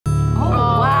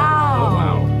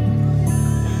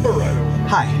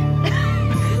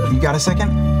You got a second?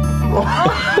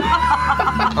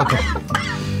 Okay.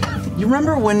 You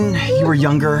remember when you were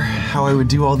younger, how I would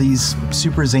do all these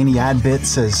super zany ad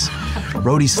bits as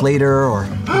Rhodey Slater or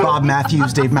Bob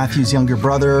Matthews, Dave Matthews' younger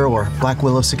brother, or Black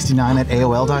Willow 69 at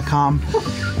AOL.com?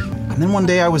 And then one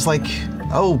day I was like,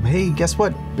 oh, hey, guess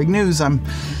what? Big news, I'm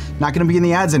not gonna be in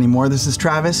the ads anymore. This is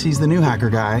Travis, he's the new hacker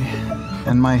guy.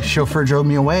 And my chauffeur drove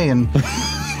me away and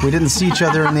we didn't see each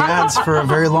other in the ads for a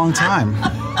very long time.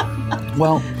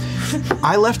 Well,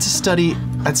 I left to study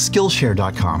at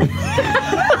Skillshare.com,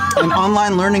 an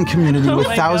online learning community with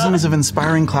thousands of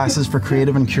inspiring classes for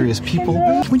creative and curious people.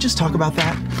 Can we just talk about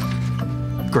that?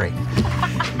 Great.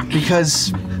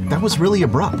 Because that was really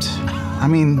abrupt. I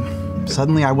mean,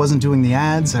 suddenly I wasn't doing the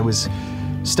ads, I was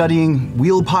studying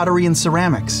wheel pottery and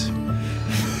ceramics.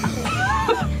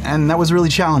 And that was really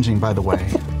challenging, by the way.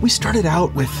 We started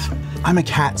out with I'm a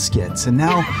cat skits, and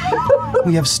now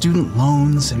we have student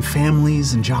loans and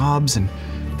families and jobs and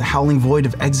the howling void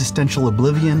of existential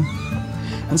oblivion.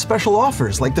 And special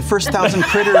offers, like the first 1,000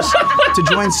 critters to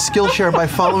join Skillshare by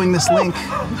following this link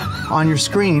on your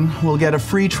screen will get a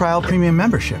free trial premium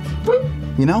membership.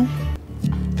 You know?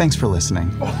 Thanks for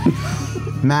listening.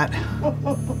 Matt,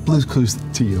 Blue's Clues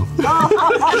to you. Got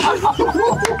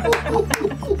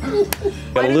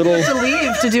a little to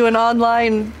leave to do an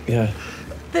online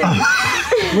thing.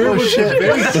 Where was shit.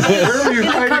 Where are you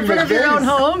hiding comfort of your own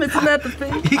home? Isn't that the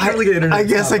thing? I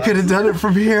guess I could have done it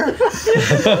from here.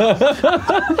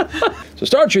 So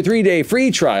start your 3-day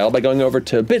free trial by going over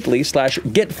to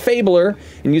bit.ly/GetFabler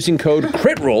and using code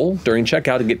CRITROLL during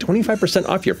checkout to get 25%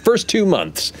 off your first 2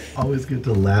 months. Always good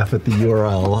to laugh at the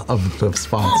URL of the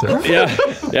sponsor. Yeah,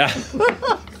 yeah.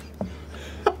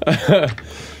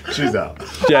 She's out.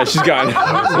 Yeah, she's gone.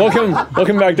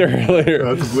 Welcome back to her later.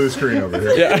 That's a blue screen over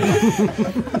here. Yeah.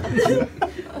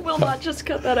 Will not just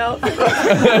cut that out.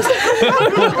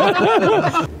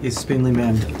 Is Spindly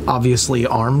Man obviously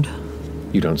armed?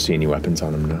 You don't see any weapons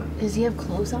on him, no. Does he have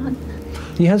clothes on?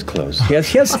 He has clothes. He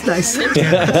has Nice.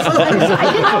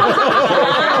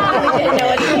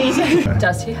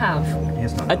 Does he have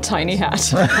a tiny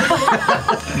hat?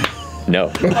 No.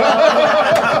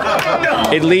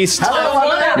 At least,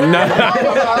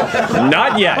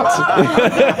 not yet.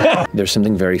 There's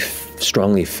something very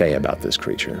strongly fey about this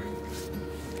creature.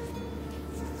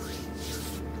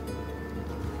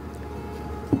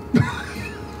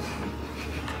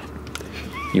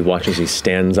 You watch as he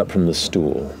stands up from the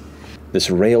stool. This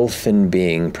rail-thin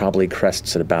being probably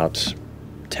crests at about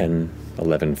 10,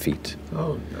 11 feet.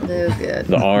 Oh, good.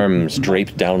 The arms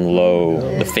draped down low,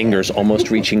 the fingers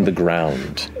almost reaching the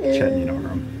ground. Chetney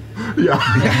arm. Yeah.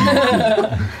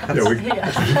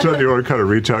 Chetney ought to kind of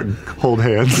reach out and hold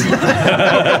hands.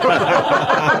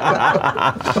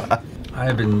 I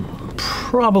have been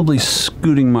probably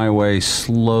scooting my way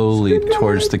slowly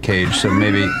towards the cage, so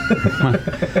maybe...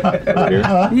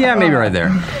 yeah, maybe right there.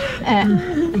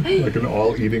 Like an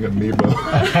all-eating amoeba.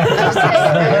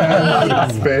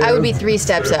 I would be 3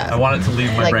 steps up. I want it to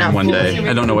leave my Like brain not one day. fully.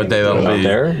 I don't know what day that'll be.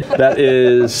 There. That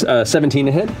is 17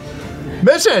 to hit.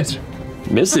 Miss it!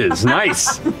 Misses,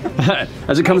 nice.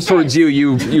 As it comes towards you,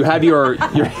 you have your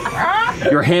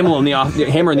hammer in the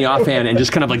offhand and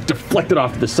just kind of like deflect it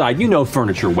off to the side. You know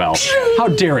furniture well. How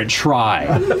dare it try?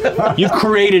 You've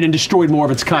created and destroyed more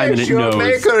of its kind than it knows.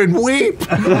 Make her and weep.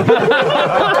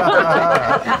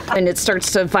 And it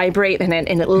starts to vibrate and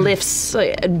it lifts,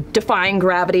 defying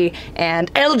gravity,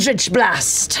 and Eldritch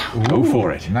Blast. Go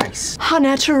for it. Nice. A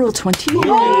natural 20.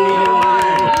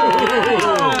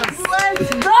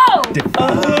 Let's go!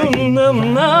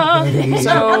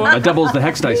 So That doubles the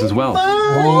hex dice as well.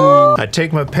 I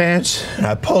take my pants and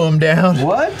I pull them down.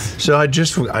 What? So I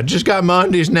just got my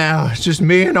undies now. It's just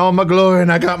me and all my glory,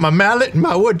 and I got my mallet and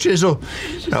my wood chisel.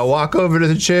 And I walk over to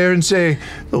the chair and say,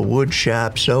 "The wood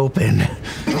shop's open."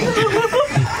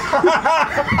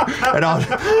 And I'll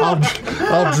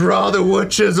draw the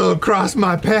wood chisel across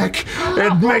my pec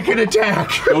and make an attack.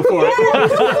 Go for it.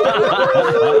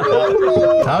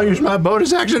 I'll use my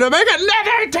bonus action to make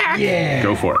another attack. Yeah.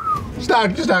 Go for it. It's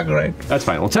not great. That's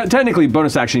fine. Well, technically,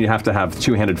 bonus action, you have to have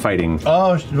two-handed fighting.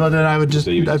 Oh, well then I would just,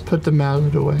 I'd put the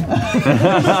mallet away. just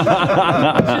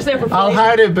there for I'll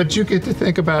hide it, but you get to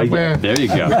think about where. There you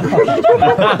go.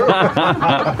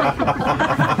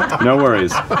 No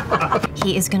worries.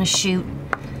 He is gonna shoot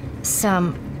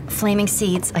some flaming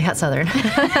seeds. I got Southern.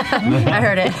 I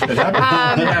heard it.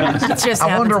 It's just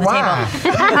I wonder why.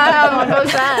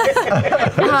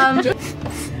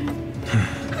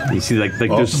 You see, like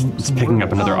just picking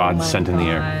up another odd scent in the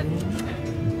air.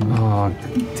 Oh,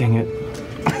 dang it.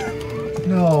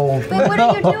 No. Wait, what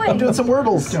are you doing? I'm doing some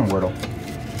Wordles. Doing Wordle.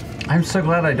 I'm so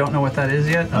glad I don't know what that is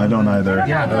yet. I don't either.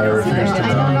 Yeah. I refuse to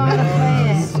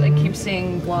know. I keep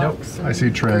seeing blocks. I see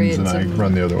trends and I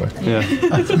run the other way. Yeah.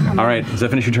 All right, does that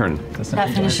finish your turn? That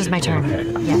finishes my turn.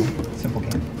 Yeah. Simple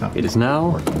game. It is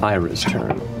now Ira's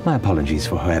turn. My apologies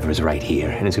for whoever is right here,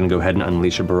 and it's going to go ahead and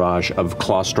unleash a barrage of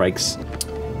claw strikes.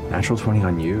 Natural 20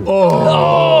 on you.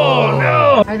 Oh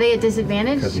no! Are they at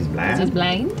disadvantage? Because he's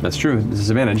blind. That's true.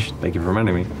 Disadvantage. Thank you for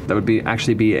reminding me. That would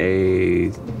actually be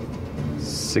a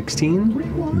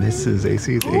 16. This is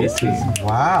AC's 18.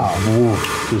 Wow. Ooh,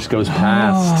 just goes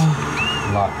past.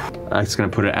 Luck. That's going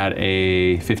to put it at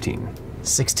a 15.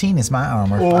 16 is my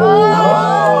armor.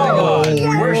 Oh,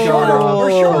 we're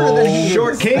shorter than he is.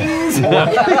 Short kings.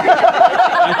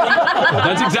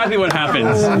 That's exactly what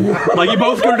happens. Like you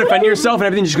both go to defend yourself, and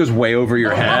everything just goes way over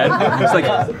your head. It's like,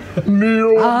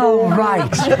 oh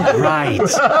right.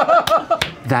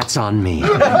 That's on me. Maybe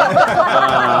we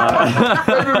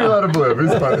let him live.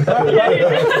 It's fine.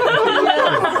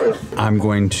 I'm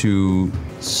going to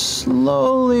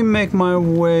slowly make my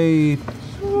way.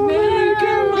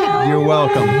 You're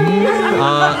welcome.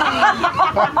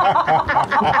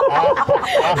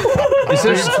 Is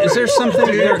there something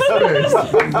there?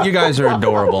 You guys are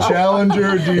adorable.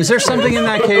 Challenger. Is there something in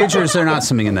that cage, or is there not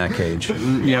something in that cage?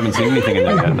 You haven't seen anything in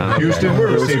there yet. No. Houston,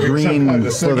 we're receiving green in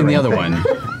the other one.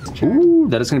 Ooh,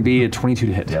 that is going to be a 22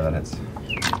 to hit. Yeah, that hits.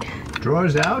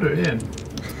 Drawers out or in?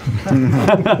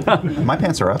 My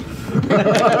pants are up.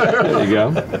 There you go.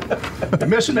 You're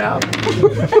missing out.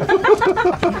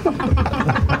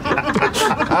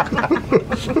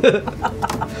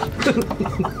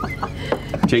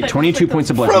 Take 22 points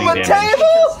of bludgeoning damage.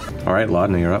 All right,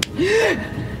 Laudna, you're up.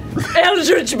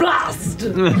 Eldritch Blast!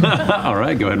 All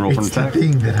right, go ahead and roll for an It's the attack.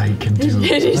 thing that I can do.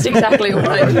 It is exactly what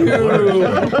I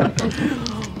do.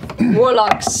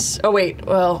 Warlocks. Oh, wait.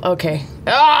 Well, okay.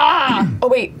 Ah! Oh,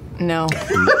 wait. No.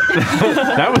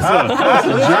 That was a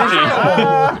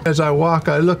journey. As I walk,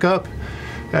 I look up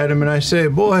at him and I say,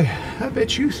 "Boy, I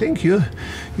bet you think you're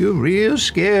real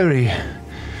scary.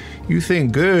 You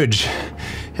think Gurge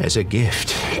has a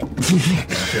gift." Wait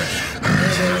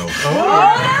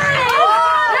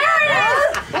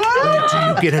till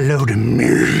you get a load of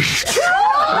me.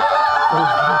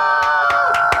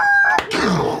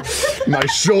 My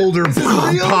shoulder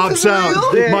pops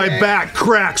out. My back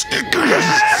cracks.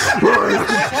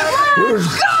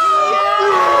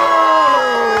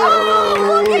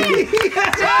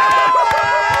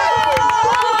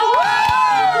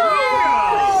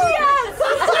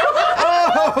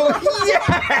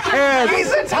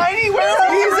 He's a tiny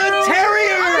werewolf. He's a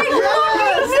terrier.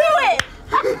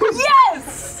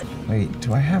 Yes! Wait,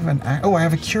 do I have an? Oh, I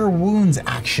have a cure wounds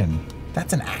action.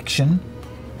 That's an action.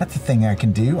 That's a thing I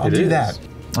can do. I'll do that.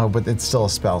 Oh, but it's still a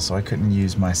spell, so I couldn't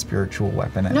use my spiritual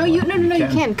weapon. No, anymore. you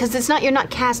can because it's not. You're not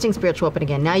casting spiritual weapon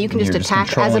again. Now you can just You're just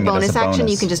attack as a controlling it as bonus a action.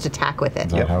 You bonus. can just attack with it.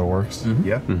 Is that how it works?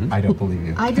 Yeah. I don't believe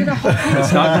you. I did a whole.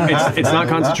 It's not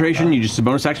concentration. You just a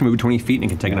bonus action, move 20 feet, and it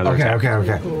can take another attack.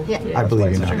 Okay. Yeah. I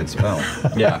believe you. Such a good spell.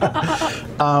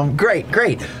 Yeah. Great.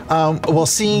 Well,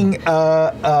 seeing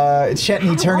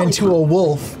Chetney turn into a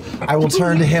wolf, I will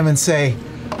turn to him and say,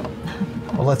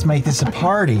 well, let's make this a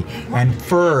party. And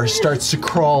Fur starts to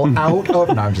crawl out of...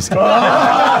 No, I'm just kidding.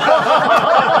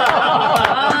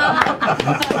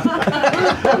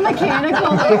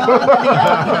 Mechanical.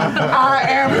 I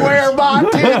am Werebot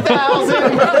 2000!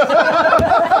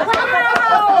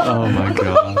 Oh my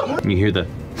god. You hear the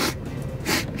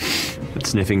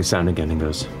sniffing sound again and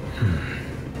goes,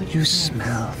 you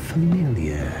smell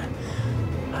familiar.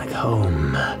 Like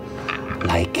home.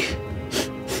 Like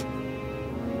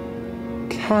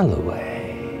Callaway.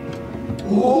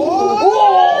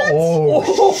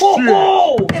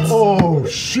 Oh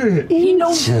shit!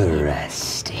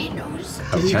 Interesting.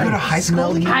 Did you go to high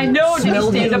school? I know. Did you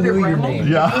stand up your werewolf?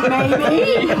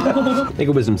 Yeah. Make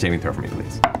a wisdom saving throw for me,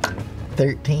 please.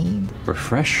 13. Where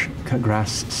fresh cut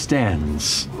grass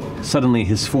stands, suddenly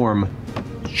his form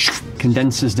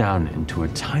condenses down into a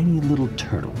tiny little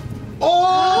turtle.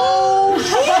 Oh,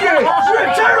 shit! You're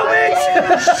a turtle, bitch!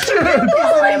 Shit!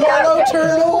 He's a yellow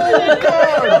turtle! Oh,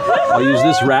 God. I'll use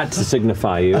this rat to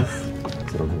signify you. I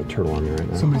don't have a turtle on me right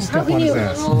now. Somebody step on his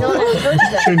ass.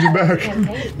 Change it back.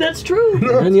 That's true.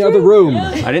 You're in the other room.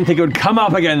 I didn't think it would come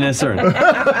up again this turn. Do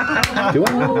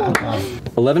I?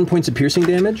 11 points of piercing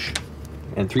damage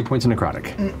and 3 points of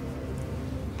necrotic.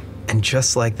 And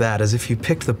just like that, as if you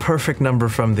picked the perfect number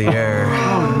from the air,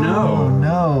 Oh,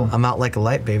 no. I'm out like a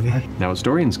light, baby. Now it's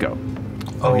Dorian's go.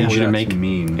 Oh, I need you to that's make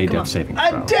mean. a death saving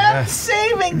throw. A death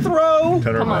saving throw!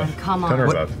 10 or Come on, above. come 10 or on.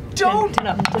 above. Don't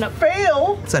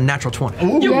fail! It's a natural 20.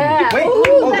 Yeah. Wait.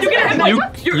 You get a hit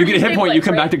point. You get a hit point, you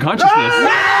come back to consciousness.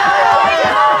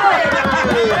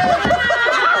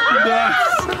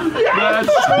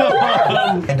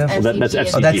 That's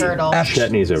FCG. Oh, that's turtle.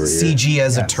 Chetney's over here. CG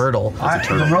as a turtle. That's a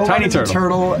turtle. The robot Tiny is a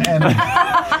turtle, and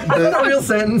That's a real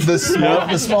sentence.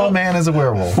 the small man is a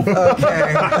werewolf.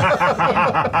 Okay.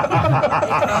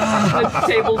 The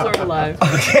tables are alive.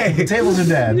 Okay. The tables are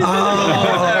dead.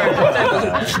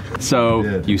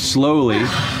 So you slowly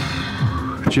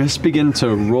just begin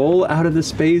to roll out of the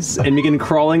space and begin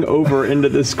crawling over into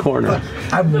this corner.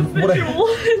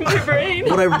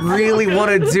 What I really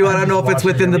want to do, I don't know if it's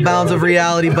within the bounds of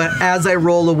reality, but as I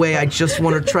roll away, I just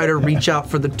want to try to reach out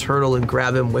for the turtle and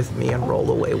grab him with me and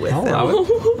roll away with him. I'll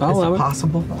allow it.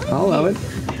 Possible? I'll allow it.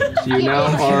 So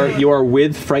you are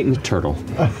with frightened turtle.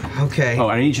 Okay. Oh,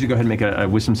 I need you to go ahead and make a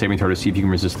wisdom saving throw to see if you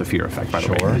can resist the fear effect, by the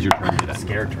way. Because you're trying to do that.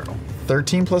 Scared turtle.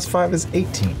 13 plus 5 is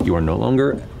 18. You are no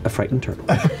longer a frightened turtle.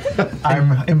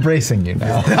 I'm embracing you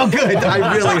now. Oh, good.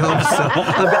 I really hope so.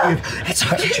 It's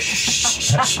okay.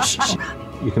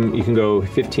 You can go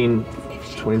 15,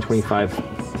 20, 25,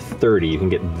 30. You can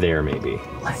get there maybe.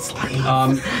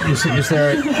 Is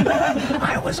there?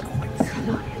 I was going.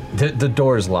 The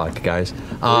door is locked, guys.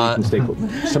 Just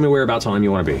tell me whereabouts on him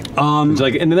you want to be.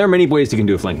 And there are many ways you can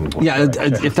do a flanking point. Yeah,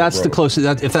 if that's the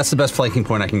closest, if that's the best flanking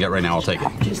point I can get right now, I'll take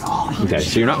it. Okay,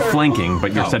 so you're not flanking,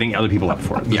 but you're setting other people up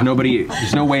for it. There's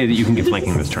there's no way that you can get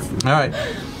flanking this turn. All right.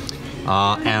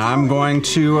 And I'm going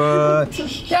to,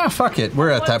 yeah, fuck it.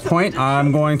 We're at that point.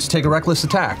 I'm going to take a reckless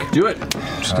attack. Do it.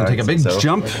 Just gonna take a big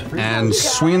jump and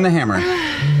swing the hammer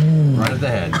right at the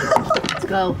head. Let's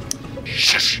go.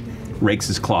 Rakes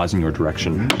his claws in your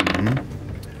direction.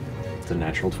 It's a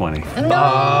natural 20.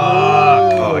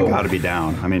 Oh, I gotta be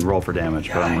down. I mean, roll for damage,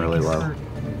 but I'm really low.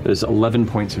 There's 11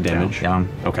 points of damage. Down.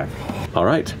 Okay. All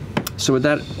right. So with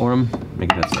that, Orem,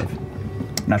 make a death save.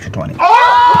 Natural 20. Oh!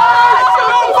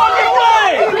 No fucking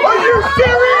way! Are you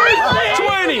serious?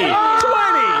 20! 20! 20!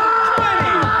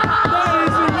 That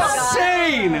is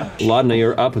insane! Laudna,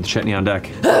 you're up with Chetney on deck.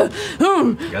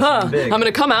 I'm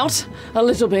gonna come out a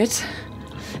little bit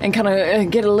and kind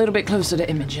of get a little bit closer to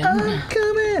Imogen.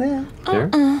 There?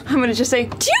 I'm gonna just say,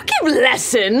 do you give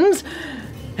lessons?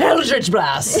 Eldritch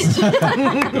Blast!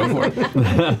 Go for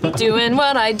it. Doing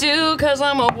what I do, cause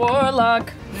I'm a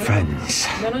warlock. Friends,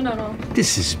 No.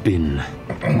 this has been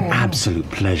an absolute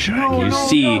pleasure. And you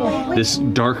see this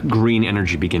dark green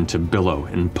energy begin to billow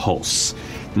and pulse.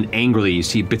 And angrily, you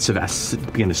see bits of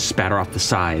acid begin to spatter off the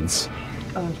sides.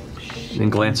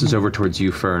 And glances over towards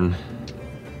you, Fern.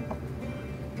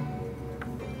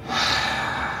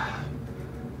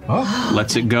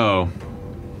 Lets it go.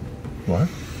 What?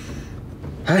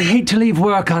 I hate to leave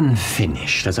work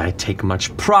unfinished, as I take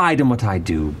much pride in what I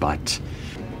do, but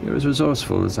you're as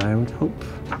resourceful as I would hope.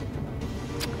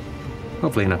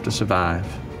 Hopefully enough to survive.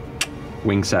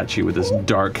 Winks at you with this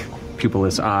dark,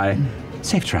 pupilless eye.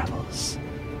 Safe travels.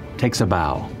 Takes a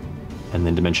bow, and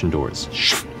then dimension doors.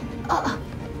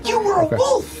 You were a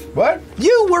wolf! What?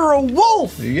 You were a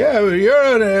wolf! Yeah,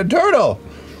 you're a turtle.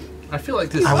 I feel like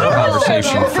this is a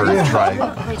conversation for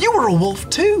Tribe. You were a wolf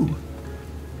too.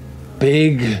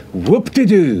 Big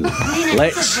whoop-de-doo.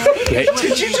 Let's get...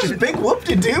 Did you just big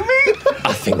whoop-de-doo me?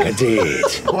 I think I did.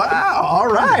 Wow, all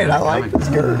right. I like this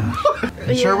girl.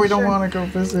 You sure we don't sure. want to go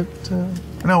visit?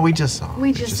 No, we just saw him.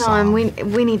 We just saw him.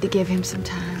 We need to give him some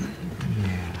time.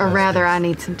 Or rather, I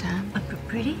need some time.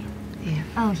 Pretty? Yeah.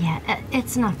 Oh, yeah.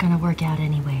 It's not gonna work out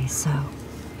anyway, so.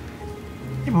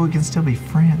 Yeah, but we can still be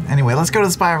friends. Anyway, let's go to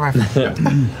the spy rifle.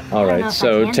 All right,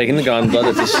 so taking the gauntlet,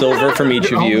 it's a silver from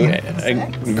each of you.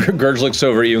 And Gurge looks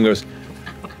over at you and goes,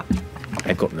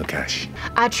 I've got no cash.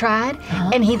 I tried,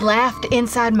 and he laughed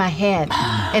inside my head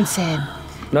and said,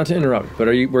 Not to interrupt, but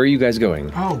where are you guys going?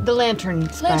 the lantern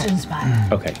spot. Lantern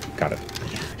spot. Okay, got it.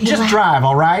 Just drive,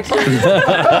 all right?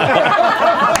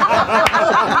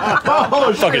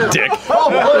 Fucking dick.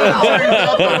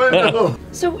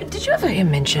 So, did you ever hear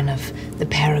mention of the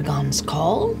Paragon's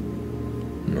Call?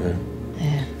 No.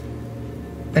 Yeah.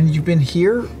 And you've been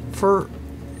here for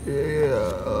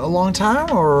a long time,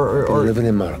 or living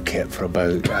in Marquette for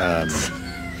about, I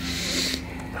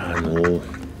don't know.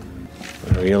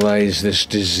 I realized this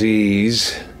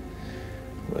disease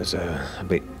was a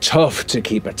bit tough to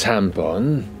keep a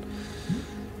tampon.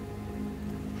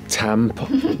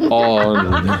 Tampon.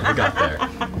 I got there.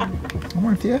 I'm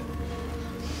with you.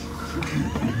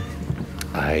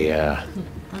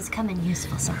 Those come in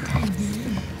useful sometimes.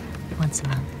 Once a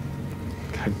month.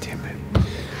 God damn it.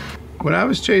 When I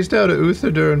was chased out of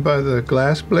Utherdur by the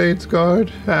Glass Blades guard,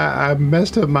 I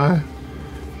messed up my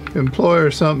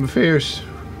employer something fierce.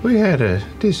 We had a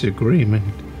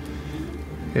disagreement.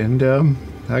 And,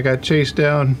 I got chased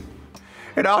down.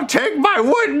 And I'll take my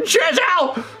wooden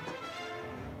chisel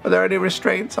Are there any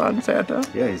restraints on Santa?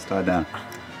 Yeah, he's tied down.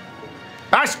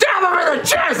 I stab him in the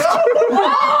chest!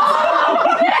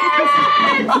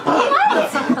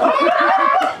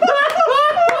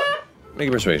 Make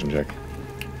a persuasion check.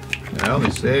 I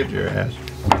only saved your ass.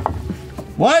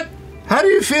 What? How do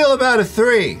you feel about a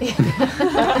 3?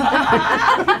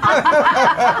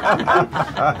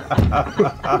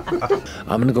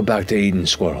 I'm gonna go back to eating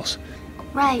squirrels.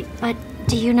 Right, but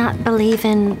do you not believe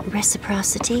in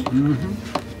reciprocity?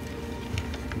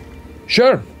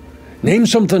 Sure. Name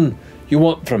something you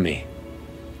want from me.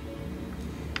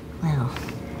 Well,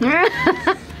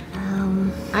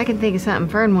 I can think of something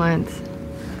Fern wants.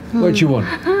 What you want?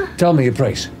 Tell me your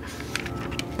price.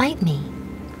 bite me.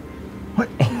 What?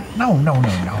 No.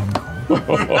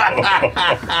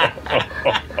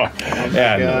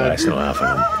 Yeah, no, that's not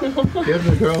happening. Give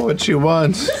the girl what she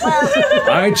wants.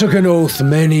 I took an oath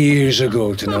many years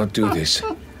ago to not do this.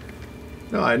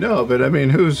 No, I know, but I mean,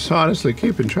 who's honestly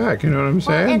keeping track? You know what I'm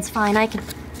saying? Well, it's fine. I can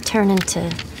turn into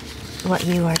what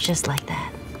you are, just like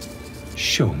that.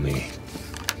 Show me.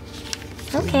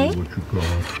 Okay.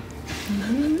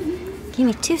 Give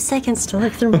me 2 seconds to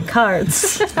look through my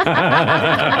cards.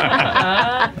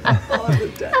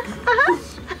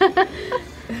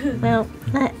 Well,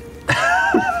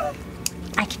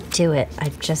 I can do it.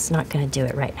 I'm just not going to do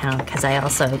it right now because I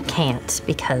also can't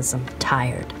because I'm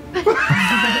tired. And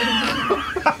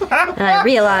I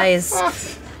realize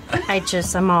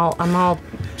I'm all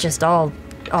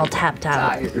tapped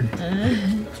out.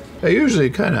 I usually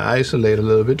kind of isolate a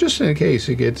little bit just in case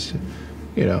it gets,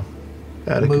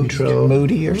 out of control.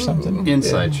 Moody or something.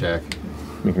 Insight check.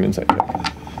 Make an insight check.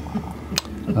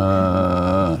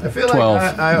 I feel 12.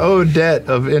 like I owe debt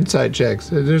of insight checks.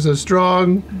 There's a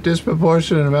strong,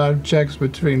 disproportionate amount of checks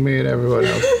between me and everyone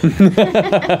else.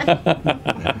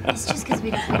 It's just because we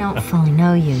don't fully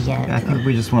know you yet. I think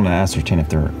we just want to ascertain if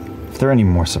there are any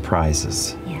more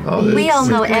surprises. Yeah. Oh, we all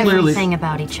know clearly- everything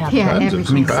about each other. Yeah, Tons of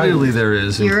everything. Clearly there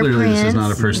is, and You're a clearly this is not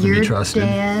a prince, person to be you're trusted.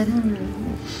 Dead.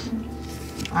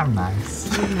 I'm nice.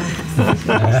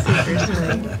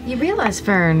 You realize,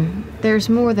 Fern, there's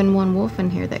more than one wolf in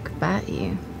here that could bite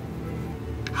you.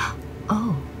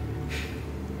 Oh.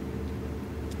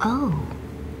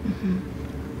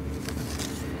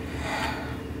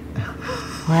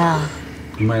 Well,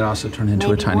 You might also turn into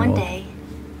maybe a tiny one wolf. day.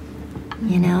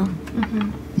 You know?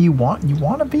 You want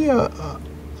to be a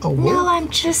wolf? No, I'm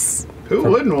just. Who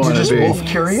wouldn't want to just be? wolf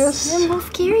curious? I'm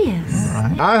wolf curious.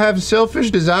 I have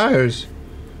selfish desires.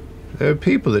 There are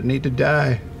people that need to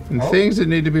die and things that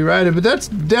need to be righted, but that's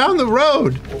down the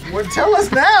road. Well, tell us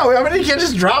now. I mean, you can't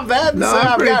just drop that and No, say I'm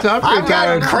I've pretty got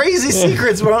tired. crazy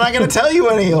secrets, but I'm not going to tell you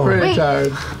any of them. Pretty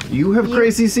tired. You have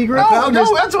crazy secrets? Oh,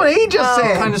 no, that's what he just said.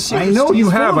 What kind of secrets I know do you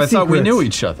he's have? full I of thought we secrets. knew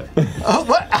each other.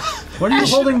 What? What are you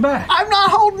holding back? I'm not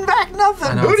holding back nothing.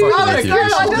 I know, Who do you fucking think? with you.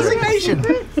 My designation.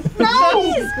 No.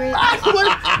 I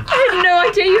had no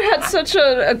idea you had such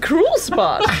a cruel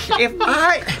spot. If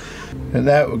I... And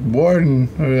that warden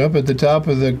up at the top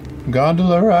of the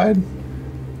gondola ride,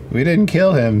 we didn't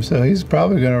kill him, so he's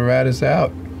probably going to rat us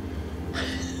out.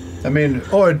 I mean,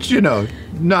 or,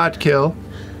 not kill.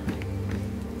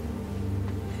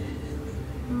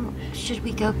 Should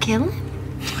we go kill him?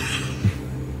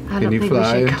 I Can don't you think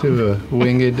fly we should go. into a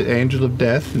winged angel of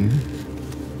death and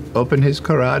open his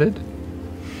carotid?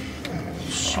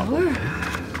 Sure.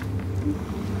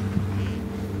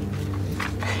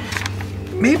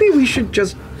 Maybe we should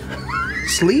just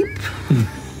sleep?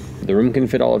 The room can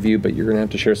fit all of you, but you're gonna have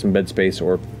to share some bed space,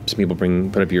 or some people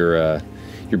put up your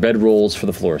bed rolls for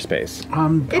the floor space.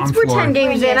 It's we're 10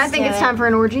 games in. I think it's time for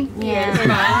an orgy. Yeah. Is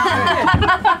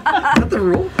that the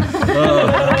rule?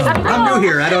 I'm new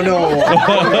here. I don't know.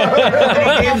 How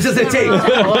many games does it take?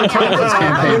 Wow. Turn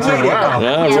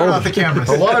off the cameras.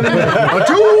 A 1, a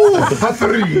 2, a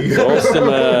 3.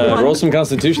 Roll some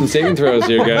Constitution saving throws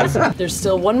here, guys. There's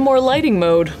still one more lighting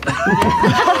mode.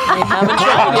 I haven't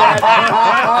tried yet.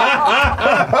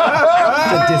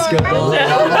 The disco ball.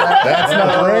 That's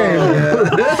not rain.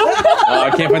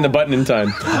 I can't find the button in time.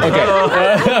 Okay.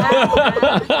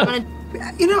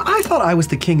 I thought I was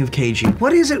the king of KG.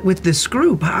 What is it with this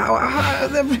group?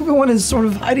 Everyone is sort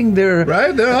of hiding their...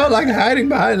 Right? They're all like hiding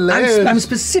behind layers. I'm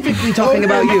specifically talking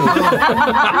about you.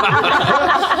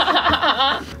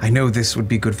 I know this would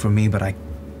be good for me, but I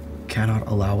cannot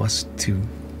allow us to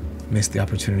miss the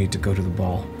opportunity to go to the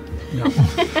ball. No.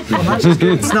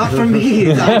 It's not for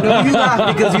me. I know you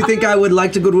laugh because you think I would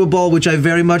like to go to a ball, which I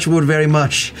very much would, very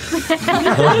much.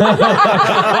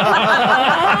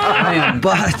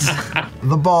 But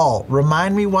The ball.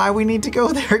 Remind me why we need to go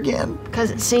there again.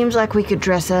 Because it seems like we could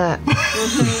dress up.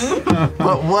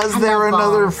 But was there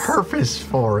another purpose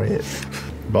for it?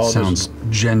 Sounds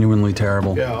genuinely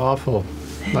terrible. Yeah, awful.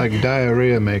 Like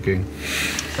diarrhea making.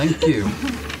 Thank you.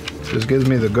 Just gives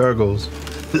me the gurgles.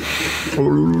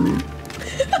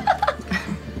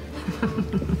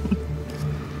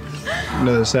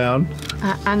 Know the sound?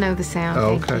 I know the sound.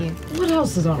 Oh, Thank okay. you. What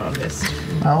else is on our list?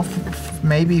 Well,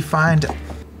 maybe find.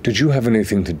 Did you have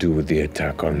anything to do with the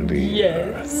attack on the...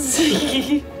 Yes.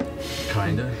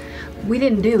 Kinda. We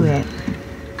didn't do it.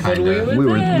 But we were We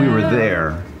there. were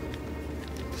there.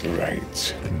 Right.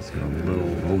 Things got a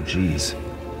little. Oh, geez.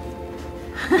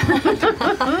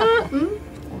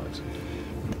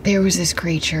 There was this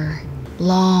creature.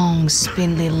 Long,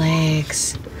 spindly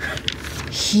legs.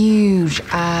 Huge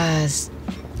eyes.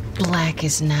 Black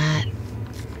as night.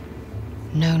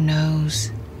 No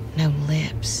nose. No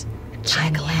lips.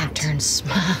 Jack-o'-lantern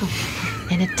smile.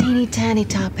 And a teeny tiny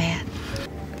top hat.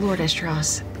 Lord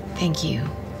Estros, thank you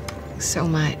so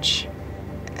much.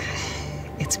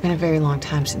 It's been a very long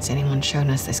time since anyone's shown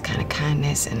us this kind of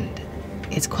kindness, and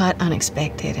it's quite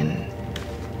unexpected, and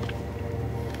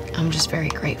I'm just very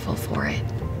grateful for it.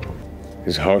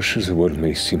 As harsh as the world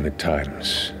may seem at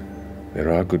times,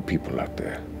 there are good people out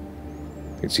there.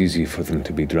 It's easy for them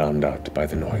to be drowned out by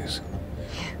the noise.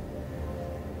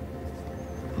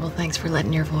 Well, thanks for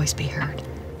letting your voice be heard.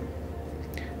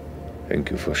 Thank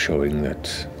you for showing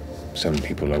that some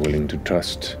people are willing to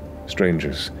trust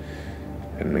strangers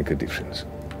and make a difference.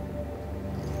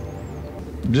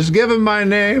 Just give him my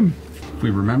name. If we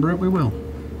remember it, we will.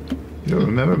 You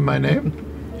remember my name?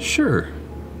 Sure.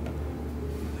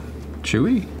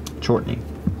 Chewy? Chetney.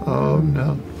 Oh,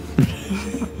 no.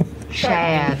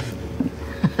 Chad.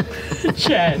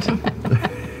 Chad.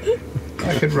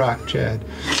 I could rock Chad.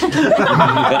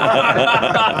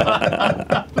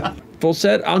 Full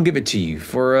set, I'll give it to you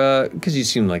for because you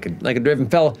seem like a driven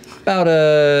fella. About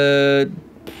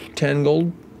 10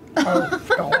 gold. Oh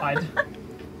God.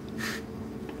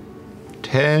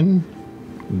 10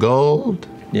 gold.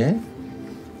 Yeah.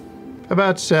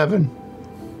 About 7.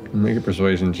 Make a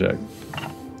persuasion check.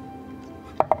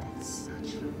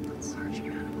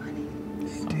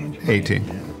 18.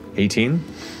 18.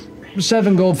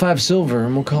 7 gold, 5 silver,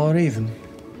 and we'll call it even.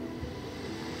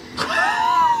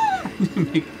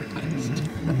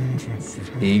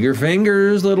 Eager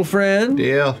fingers, little friend.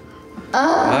 Deal.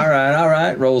 All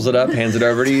right. Rolls it up, hands it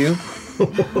over to you.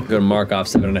 Gonna mark off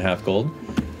 7.5 gold.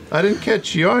 I didn't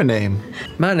catch your name.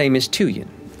 My name is Tuyen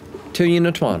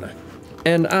Otwana,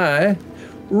 and I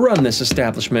run this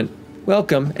establishment.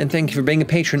 Welcome, and thank you for being a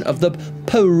patron of the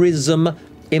Purism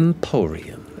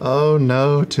Emporium. Oh,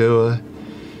 no, Tua.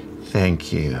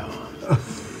 Thank you.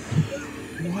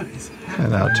 What is happening?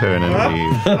 And I'll turn and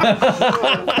leave.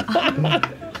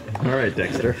 All right,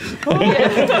 Dexter.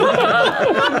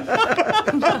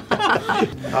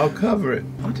 I'll cover it.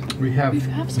 We have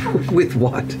With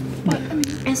what?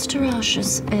 Esterosh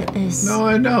is... No,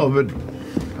 I know, but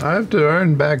I have to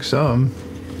earn back some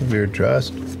of your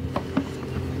trust.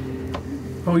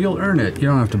 Oh, you'll earn it. You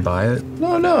don't have to buy it.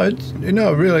 No, it's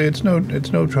really, it's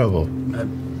no trouble.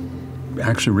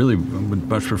 Actually, really would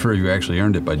much prefer you actually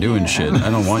earned it by doing shit. I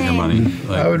don't want your money.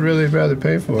 I would really rather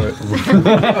pay for it.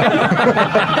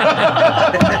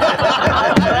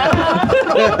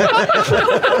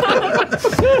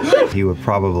 He would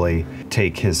probably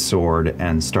take his sword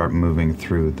and start moving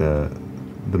through the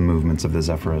movements of the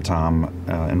Zephyratom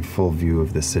in full view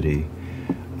of the city,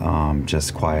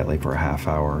 just quietly for a half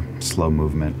hour, slow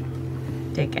movement.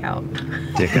 Dick out.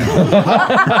 Dick out.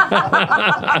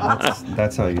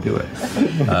 That's how you do it.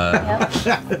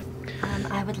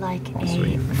 I would like a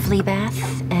flea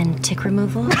bath and tick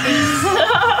removal.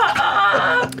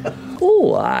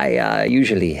 Oh, I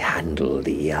usually handle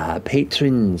the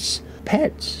patrons'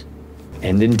 pets.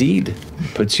 And indeed,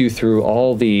 puts you through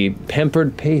all the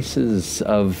pampered paces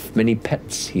of many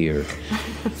pets here.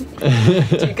 Do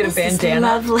you get a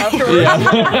bandana? Lovely.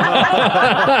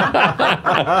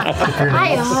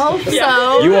 I hope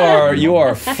so. You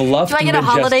are fluffed. Do I get a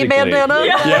holiday majestically. bandana?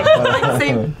 Yep. Like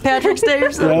St. Patrick's Day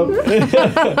or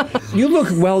something? You look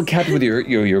well kept with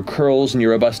your curls and your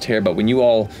robust hair, but when you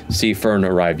all see Fern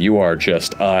arrive, you are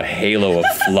just a halo of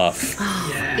fluff.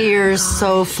 Ears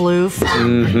so floof.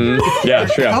 Mm-hmm. Yeah,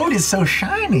 sure. The coat is so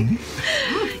shiny.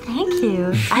 Thank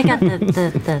you. I got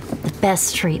the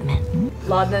best treatment.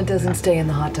 Laudna doesn't stay in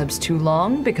the hot tubs too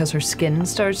long because her skin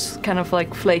starts kind of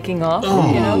like flaking off,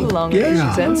 the longer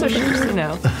she's in. So she's,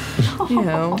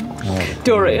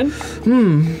 Dorian.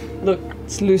 Look,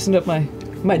 it's loosened up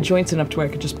my joints enough to where I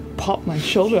could just popped my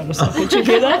shoulder out of socket. Did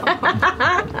you hear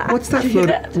that? What's that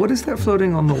floating? What is that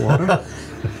floating on the water?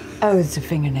 Oh, it's a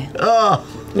fingernail. Oh.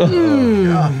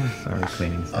 Sorry,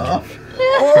 cleaning stuff.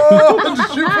 Oh,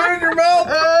 did you put it in your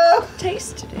mouth?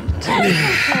 Tasted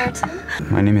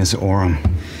it. My name is Oram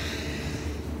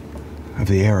of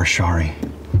the Arashari.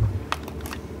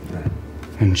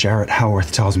 And Jarrett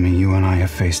Howarth tells me you and I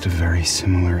have faced a very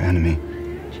similar enemy.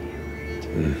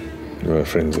 You are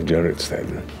friends of Jarrett's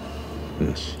then?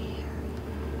 Yes.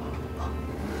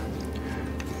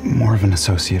 More of an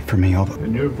associate for me, although...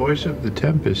 And your voice of the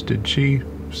Tempest, did she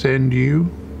send you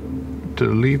to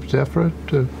leave Zephyr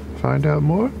to find out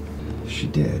more? She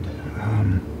did.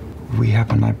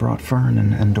 I brought Fern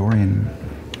and Dorian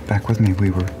back with me. We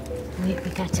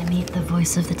got to meet the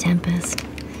voice of the Tempest.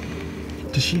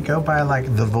 Does she go by,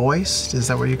 like, the voice? Is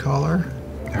that what you call her?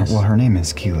 Well, her name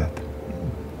is Keyleth.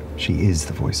 She is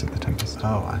the voice of the Tempest.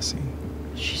 Oh, I see.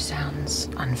 She sounds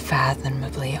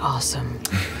unfathomably awesome.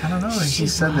 I don't know. She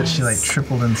said that she, like,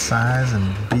 tripled in size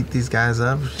and beat these guys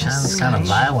up. Sounds kind of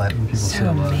violent. People So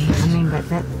amazing, but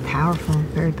that's powerful,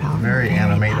 very powerful. Very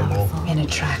animatable. And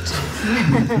attractive.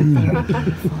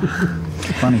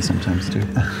 Funny sometimes, too.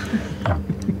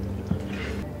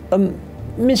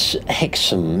 Miss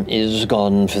Hexam is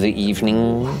gone for the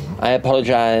evening. I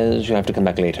apologize. You have to come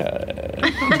back later.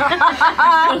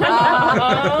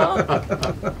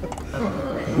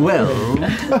 Well,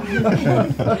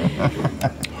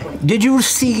 did you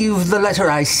receive the letter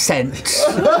I sent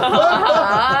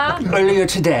earlier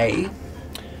today?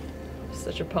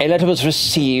 A letter was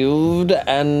received,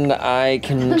 and I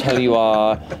can tell you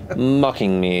are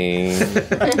mocking me.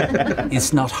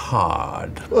 It's not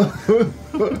hard.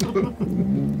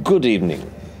 Good evening.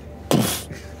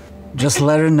 Just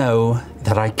let her know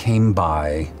that I came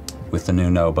by with the new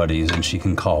nobodies and she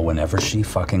can call whenever she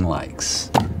fucking likes.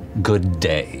 Good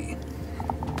day.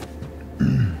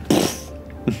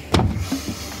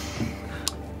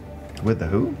 With the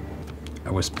who? I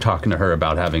was talking to her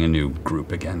about having a new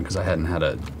group again because I hadn't had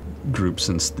a group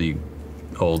since the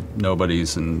old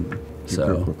nobodies, and so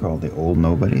Your group were called the Old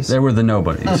Nobodies? they were the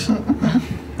nobodies,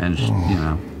 and you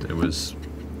know it was.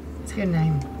 It's a good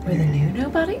name. We're the new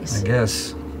nobodies? I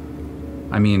guess.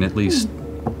 I mean, at least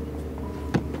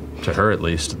to her, at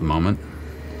least at the moment.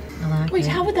 Wait,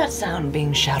 how would that sound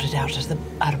being shouted out at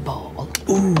a ball?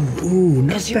 Ooh,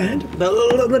 not bad.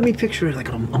 Let me picture it like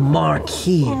a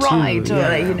marquee, too. Right,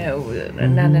 Yeah. you know,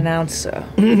 an announcer.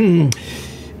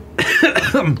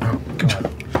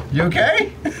 You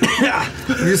okay?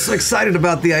 You're just so excited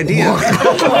about the idea.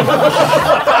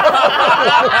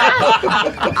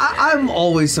 I'm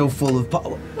always so full of...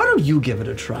 Why don't you give it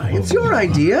a try? It's your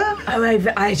idea. Oh,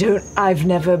 I've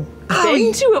never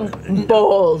been to a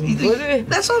ball.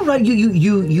 That's all right.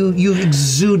 You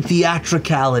exude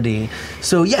theatricality.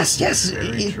 So yes,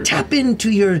 tap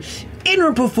into your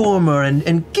inner performer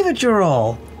and give it your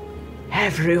all.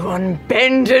 Everyone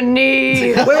bend a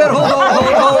knee. Wait, hold.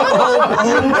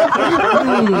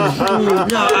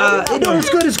 No,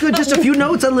 it's good. Just a few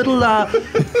notes, a little. Can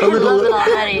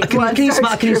you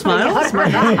smile? Can you smile?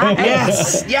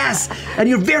 Yes. And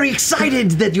you're very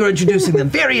excited that you're introducing them.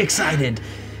 Very excited.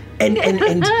 And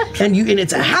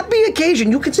it's a happy occasion.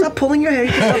 You can stop pulling your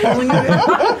hair.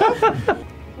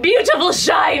 Beautiful,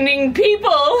 shining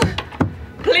people.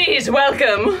 Please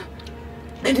welcome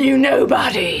the new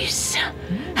nobodies.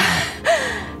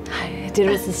 I did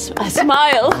it with a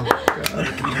smile.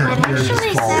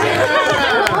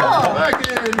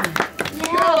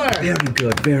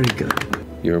 Very good.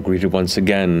 You're greeted once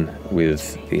again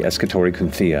with the Escatori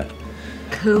Cynthia.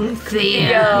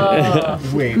 Cynthia.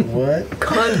 Wait, what?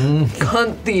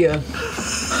 Cynthia.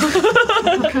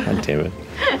 God damn it.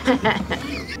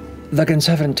 The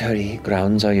conservatory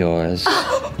grounds are yours.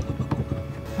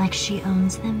 Like she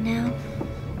owns them now?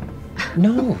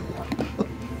 No.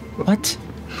 What?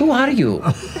 Who are you?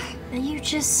 You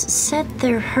just said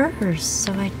they're hers,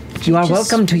 so I... You are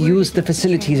welcome to use the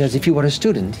facilities as if you were a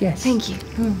student, yes. Thank you.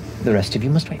 The rest of you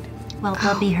must wait. Well,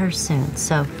 they'll be hers soon,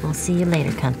 so we'll see you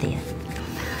later, Cynthia.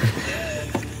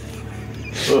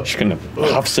 She kind of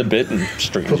huffs a bit and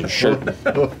straightens her shirt.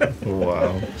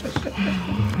 Wow.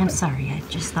 I'm sorry, I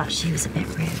just thought she was a bit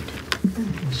rude.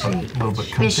 A little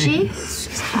bit comfy. Is she?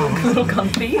 A little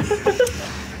comfy.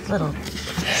 Little.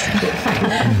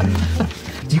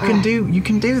 You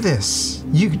can do this.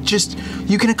 You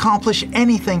can accomplish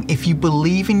anything if you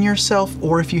believe in yourself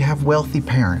or if you have wealthy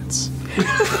parents.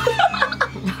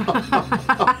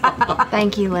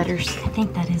 Thank you, Letters. I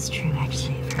think that is true,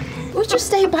 actually. What just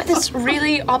stay by this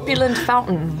really opulent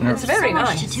fountain. It's very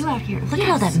nice. To do out here. Look at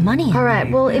all that money. All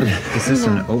right, well, if Is this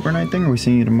an overnight thing? Or are we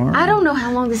seeing you tomorrow? I don't know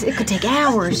how long it could take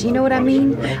hours. You know what I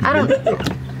mean?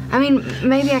 I mean,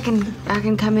 maybe I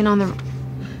can come in on the.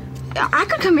 I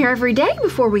could come here every day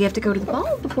before we have to go to the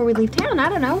ball, before we leave town. I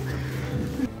don't know.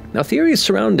 Now, theories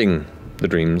surrounding the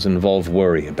dreams involve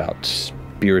worry about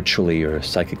spiritually or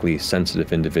psychically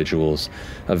sensitive individuals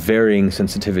of varying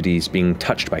sensitivities being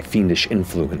touched by fiendish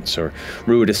influence or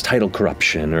ruinous title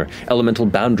corruption or elemental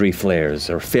boundary flares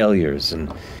or failures,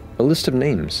 and a list of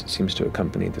names seems to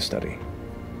accompany the study,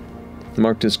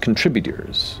 marked as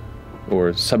contributors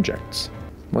or subjects.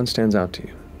 One stands out to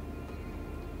you.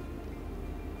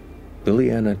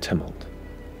 Liliana Timmelt,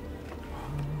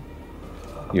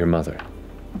 your mother.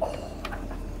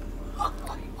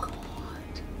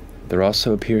 There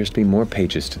also appears to be more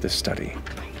pages to this study,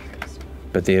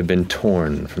 but they have been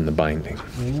torn from the binding.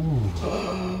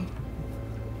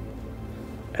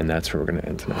 And that's where we're going to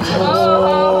end tonight's episode.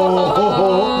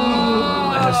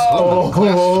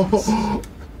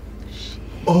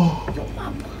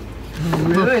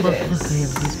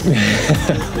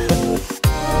 Ruinous.